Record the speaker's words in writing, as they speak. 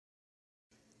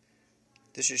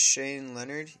This is Shane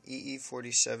Leonard,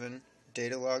 EE47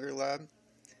 Data Logger Lab.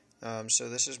 So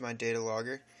this is my data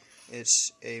logger.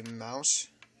 It's a mouse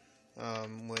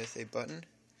with a button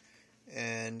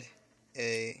and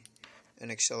an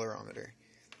accelerometer.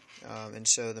 And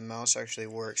so the mouse actually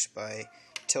works by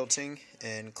tilting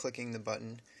and clicking the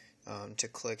button to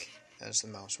click as the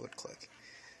mouse would click.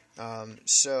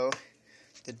 So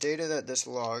the data that this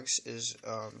logs is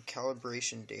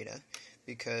calibration data,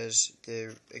 because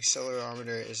the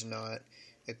accelerometer is not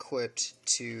equipped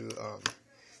to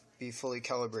be fully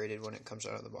calibrated when it comes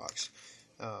out of the box.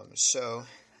 So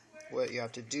what you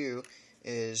have to do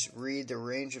is read the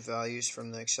range of values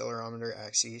from the accelerometer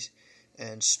axes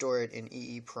and store it in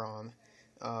EEPROM.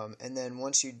 And then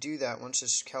once you do that, once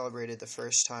it's calibrated the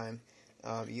first time,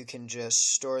 you can just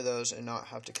store those and not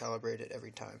have to calibrate it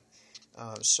every time.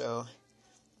 So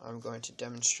I'm going to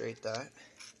demonstrate that.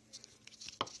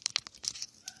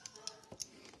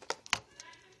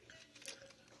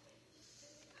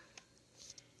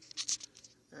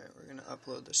 Alright, we're going to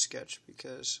upload the sketch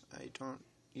because I don't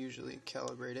usually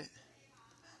calibrate it.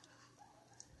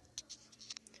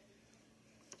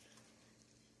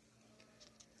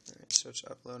 Alright, so it's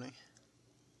uploading.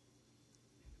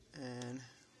 And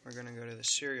we're going to go to the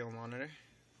serial monitor.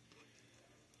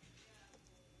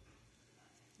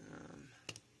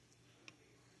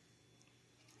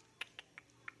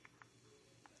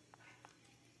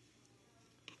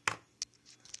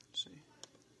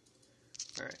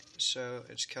 Alright, so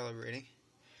it's calibrating,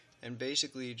 and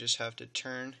basically you just have to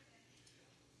turn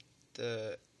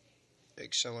the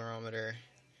accelerometer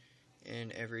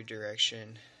in every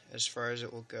direction as far as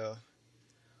it will go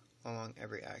along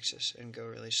every axis, and go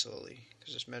really slowly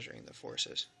because it's measuring the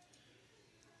forces.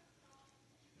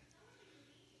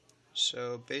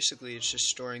 So basically it's just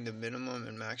storing the minimum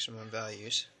and maximum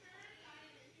values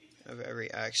of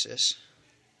every axis.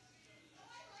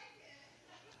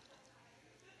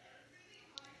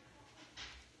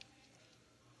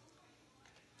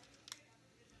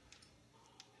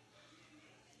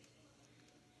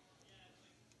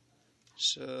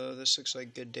 So this looks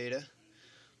like good data,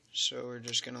 so we're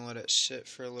just going to let it sit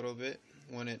for a little bit.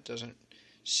 When it doesn't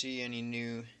see any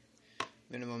new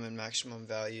minimum and maximum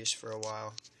values for a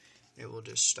while, it will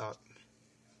just stop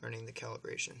running the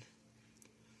calibration.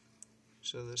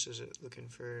 So this is it looking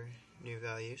for new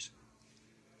values.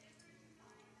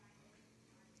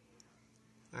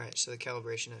 Alright, so the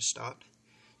calibration has stopped.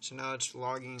 So now it's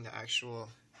logging the actual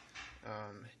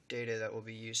data that will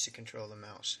be used to control the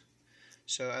mouse.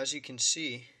 So as you can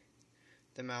see,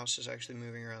 the mouse is actually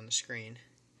moving around the screen,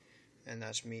 and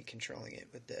that's me controlling it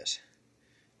with this.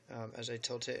 As I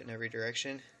tilt it in every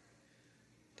direction,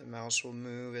 the mouse will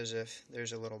move as if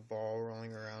there's a little ball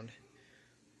rolling around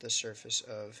the surface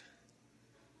of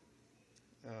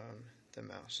the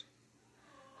mouse.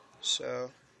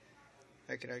 So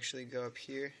I could actually go up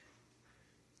here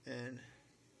and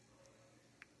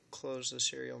close the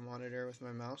serial monitor with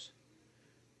my mouse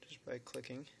just by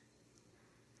clicking.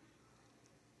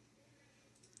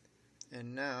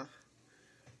 And now,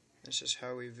 this is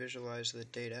how we visualize the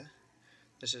data.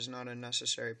 This is not a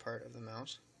necessary part of the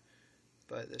mouse,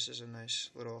 but this is a nice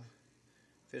little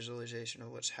visualization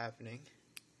of what's happening.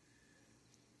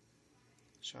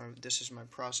 So this is my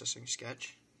processing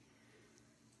sketch,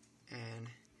 and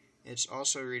it's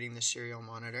also reading the serial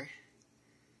monitor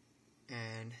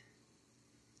and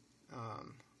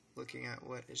looking at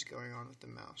what is going on with the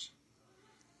mouse.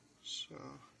 So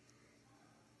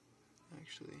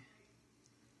actually,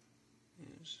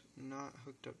 is not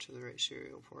hooked up to the right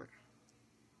serial port.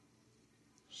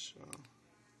 So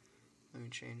let me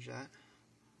change that.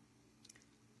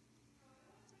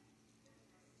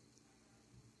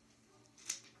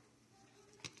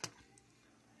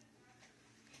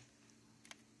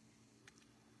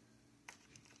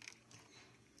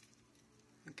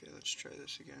 Okay, let's try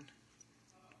this again.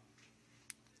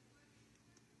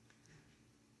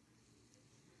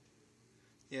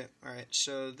 Yeah, alright,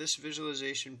 so this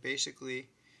visualization basically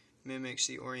mimics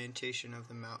the orientation of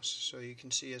the mouse. So you can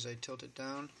see as I tilt it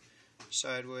down,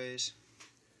 sideways,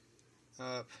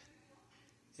 up,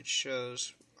 it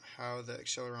shows how the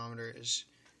accelerometer is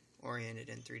oriented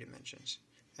in 3 dimensions.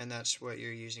 And that's what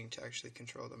you're using to actually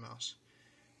control the mouse,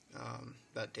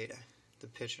 that data, the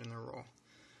pitch and the roll.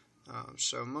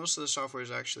 So most of the software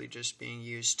is actually just being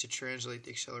used to translate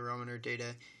the accelerometer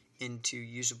data into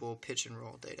usable pitch and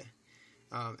roll data.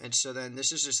 And so then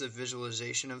this is just a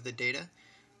visualization of the data.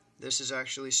 This is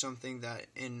actually something that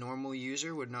a normal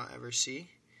user would not ever see.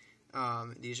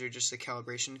 These are just the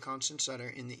calibration constants that are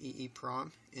in the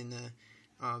EEPROM, in the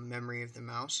memory of the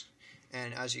mouse.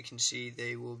 And as you can see,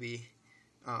 they will be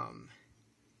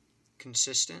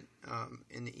consistent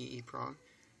in the EEPROM.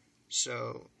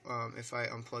 So if I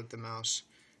unplug the mouse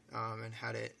and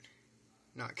had it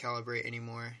not calibrate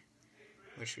anymore,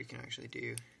 which we can actually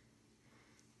do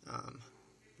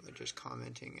by just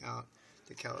commenting out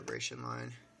the calibration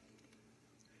line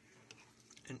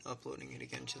and uploading it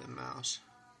again to the mouse.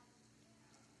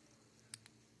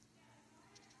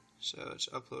 So it's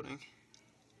uploading.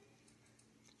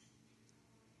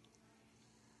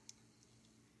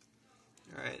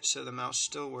 Alright, so the mouse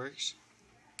still works.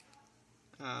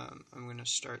 I'm going to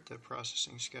start the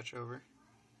processing sketch over.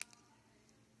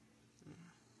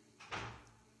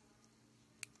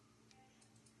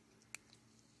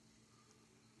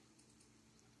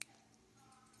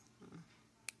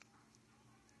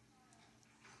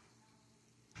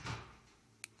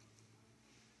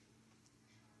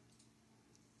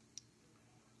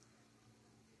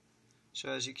 So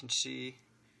as you can see,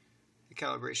 the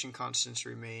calibration constants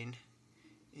remain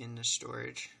in the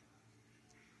storage.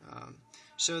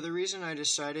 So the reason I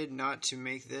decided not to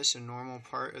make this a normal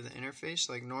part of the interface,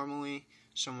 like normally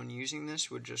someone using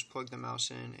this would just plug the mouse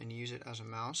in and use it as a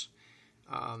mouse.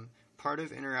 Part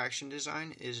of interaction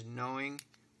design is knowing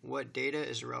what data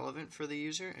is relevant for the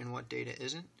user and what data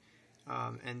isn't.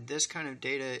 And this kind of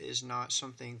data is not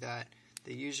something that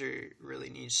the user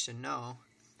really needs to know.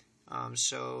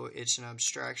 So it's an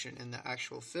abstraction, and the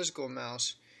actual physical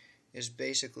mouse is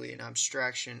basically an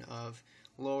abstraction of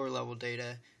lower level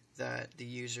data that the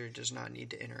user does not need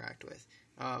to interact with.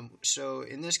 So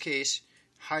in this case,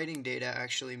 hiding data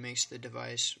actually makes the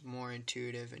device more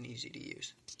intuitive and easy to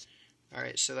use.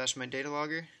 Alright, so that's my data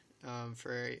logger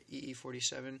for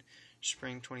EE47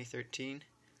 Spring 2013.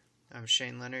 I'm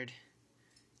Shane Leonard,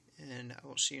 and I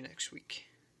will see you next week.